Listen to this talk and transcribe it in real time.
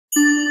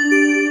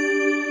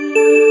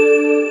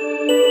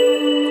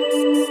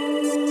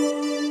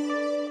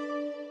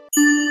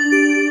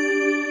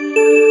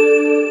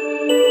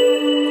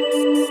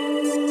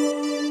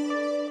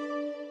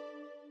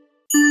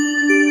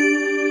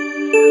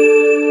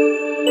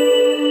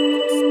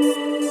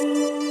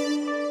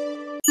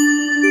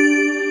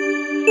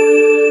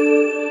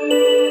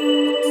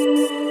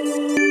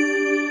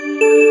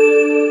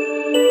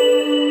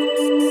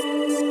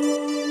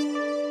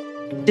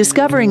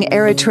discovering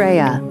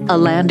Eritrea, a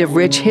land of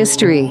rich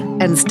history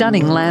and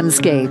stunning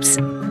landscapes.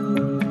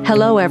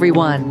 Hello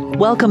everyone,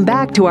 welcome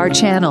back to our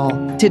channel.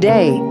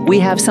 Today, we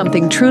have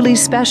something truly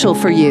special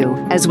for you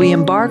as we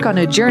embark on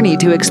a journey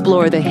to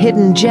explore the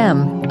hidden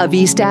gem of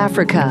East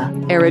Africa,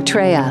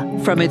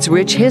 Eritrea. From its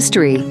rich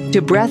history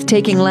to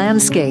breathtaking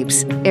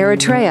landscapes,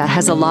 Eritrea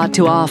has a lot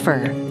to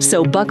offer.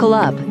 So buckle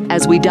up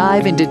as we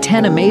dive into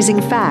 10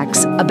 amazing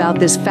facts about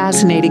this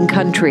fascinating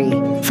country.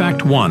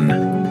 Fact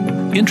 1.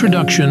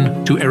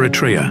 Introduction to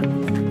Eritrea.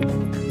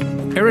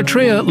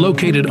 Eritrea,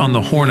 located on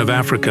the Horn of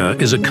Africa,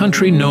 is a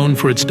country known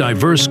for its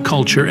diverse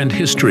culture and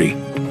history.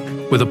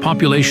 With a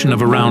population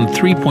of around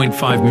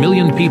 3.5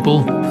 million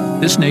people,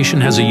 this nation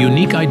has a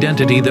unique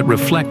identity that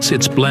reflects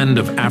its blend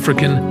of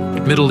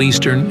African, Middle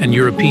Eastern, and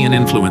European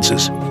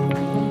influences.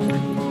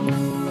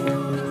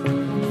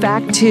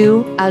 Fact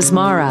 2.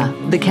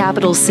 Asmara, the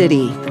capital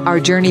city. Our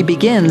journey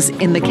begins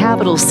in the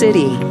capital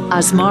city,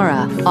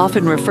 Asmara,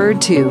 often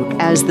referred to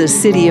as the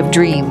City of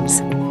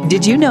Dreams.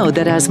 Did you know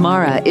that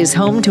Asmara is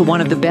home to one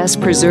of the best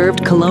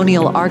preserved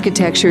colonial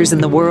architectures in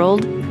the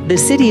world? The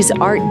city's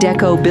Art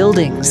Deco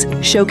buildings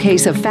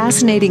showcase a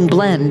fascinating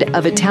blend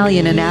of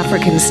Italian and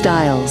African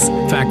styles.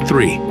 Fact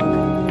 3.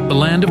 The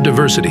land of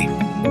diversity.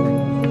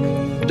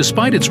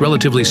 Despite its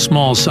relatively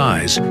small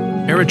size,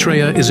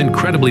 Eritrea is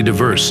incredibly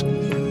diverse.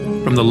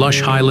 From the lush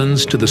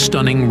highlands to the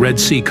stunning Red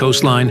Sea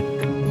coastline,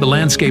 the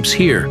landscapes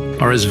here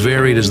are as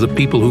varied as the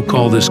people who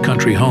call this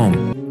country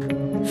home.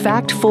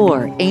 Fact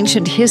 4.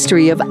 Ancient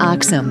history of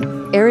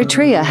Aksum.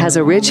 Eritrea has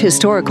a rich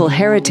historical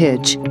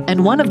heritage,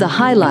 and one of the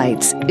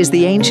highlights is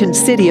the ancient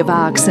city of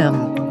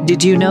Aksum.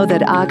 Did you know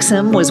that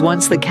Aksum was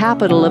once the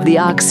capital of the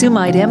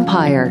Aksumite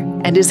Empire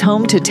and is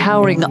home to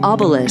towering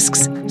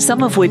obelisks,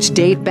 some of which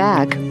date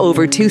back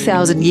over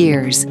 2,000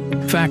 years?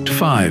 Fact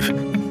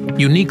 5.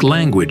 Unique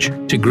language,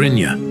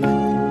 Tigrinya.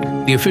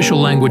 The official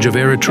language of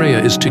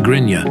Eritrea is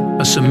Tigrinya,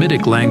 a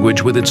Semitic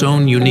language with its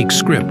own unique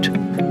script.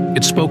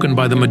 It's spoken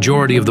by the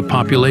majority of the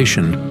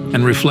population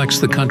and reflects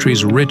the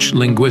country's rich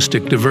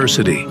linguistic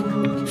diversity.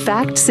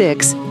 Fact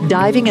 6.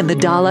 Diving in the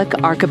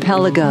Dahlak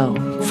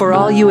Archipelago. For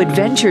all you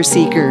adventure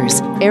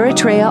seekers,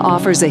 Eritrea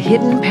offers a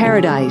hidden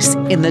paradise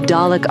in the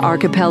Dahlak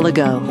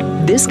Archipelago.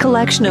 This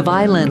collection of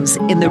islands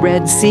in the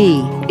Red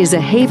Sea is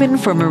a haven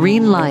for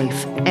marine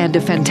life and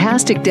a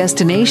fantastic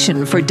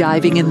destination for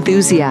diving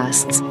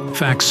enthusiasts.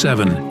 Fact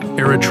 7.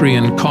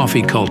 Eritrean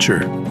coffee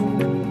culture.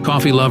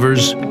 Coffee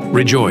lovers,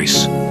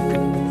 rejoice.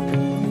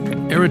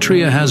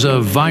 Eritrea has a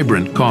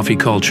vibrant coffee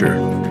culture.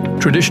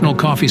 Traditional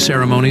coffee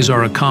ceremonies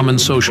are a common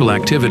social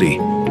activity,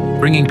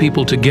 bringing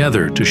people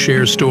together to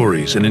share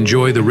stories and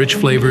enjoy the rich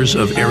flavors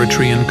of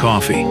Eritrean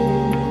coffee.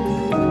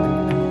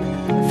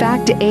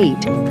 Fact 8.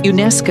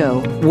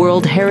 UNESCO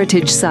World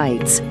Heritage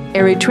Sites.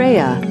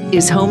 Eritrea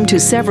is home to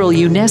several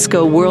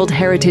UNESCO World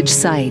Heritage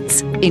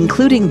Sites,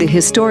 including the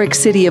historic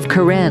city of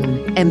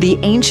Keren and the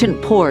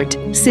ancient port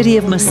city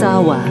of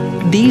Massawa.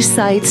 These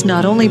sites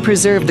not only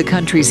preserve the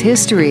country's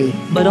history,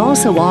 but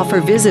also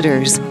offer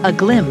visitors a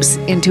glimpse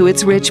into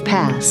its rich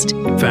past.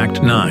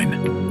 Fact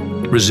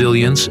 9.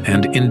 Resilience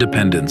and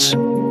independence.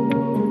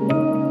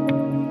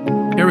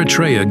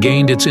 Eritrea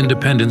gained its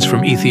independence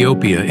from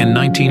Ethiopia in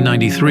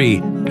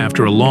 1993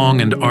 after a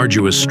long and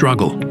arduous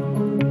struggle.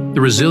 The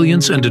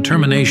resilience and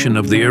determination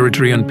of the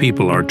Eritrean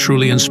people are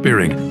truly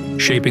inspiring,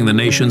 shaping the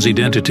nation's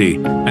identity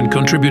and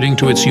contributing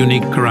to its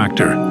unique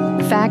character.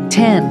 Fact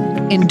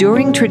 10.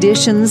 Enduring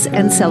traditions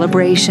and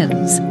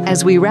celebrations.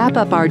 As we wrap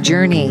up our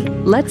journey,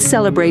 let's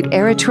celebrate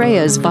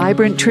Eritrea's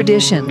vibrant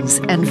traditions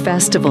and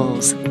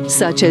festivals,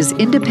 such as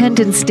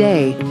Independence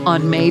Day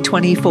on May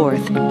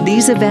 24th.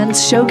 These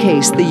events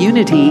showcase the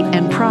unity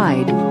and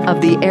pride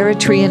of the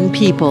Eritrean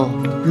people,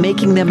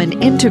 making them an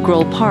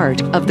integral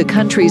part of the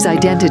country's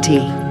identity.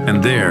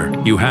 And there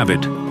you have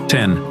it,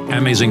 10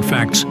 amazing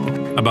facts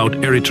about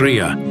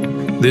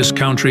Eritrea. This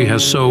country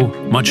has so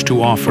much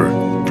to offer,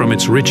 from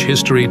its rich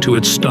history to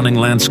its stunning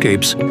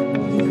landscapes.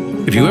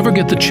 If you ever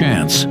get the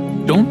chance,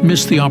 don't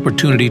miss the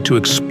opportunity to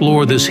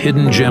explore this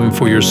hidden gem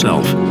for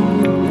yourself.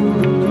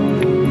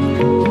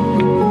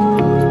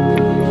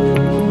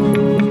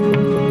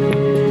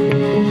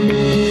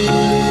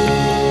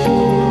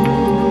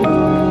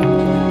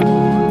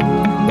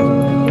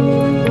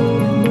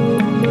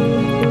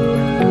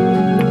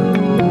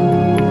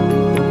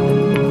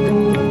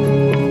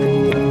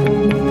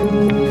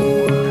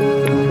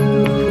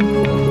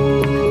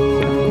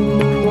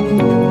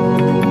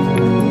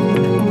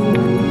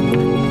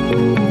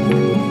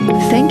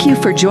 Thank you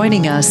for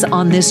joining us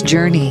on this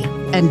journey,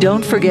 and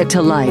don't forget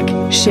to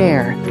like,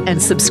 share,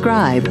 and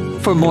subscribe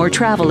for more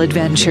travel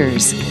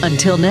adventures.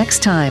 Until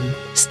next time,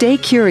 stay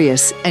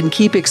curious and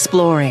keep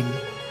exploring.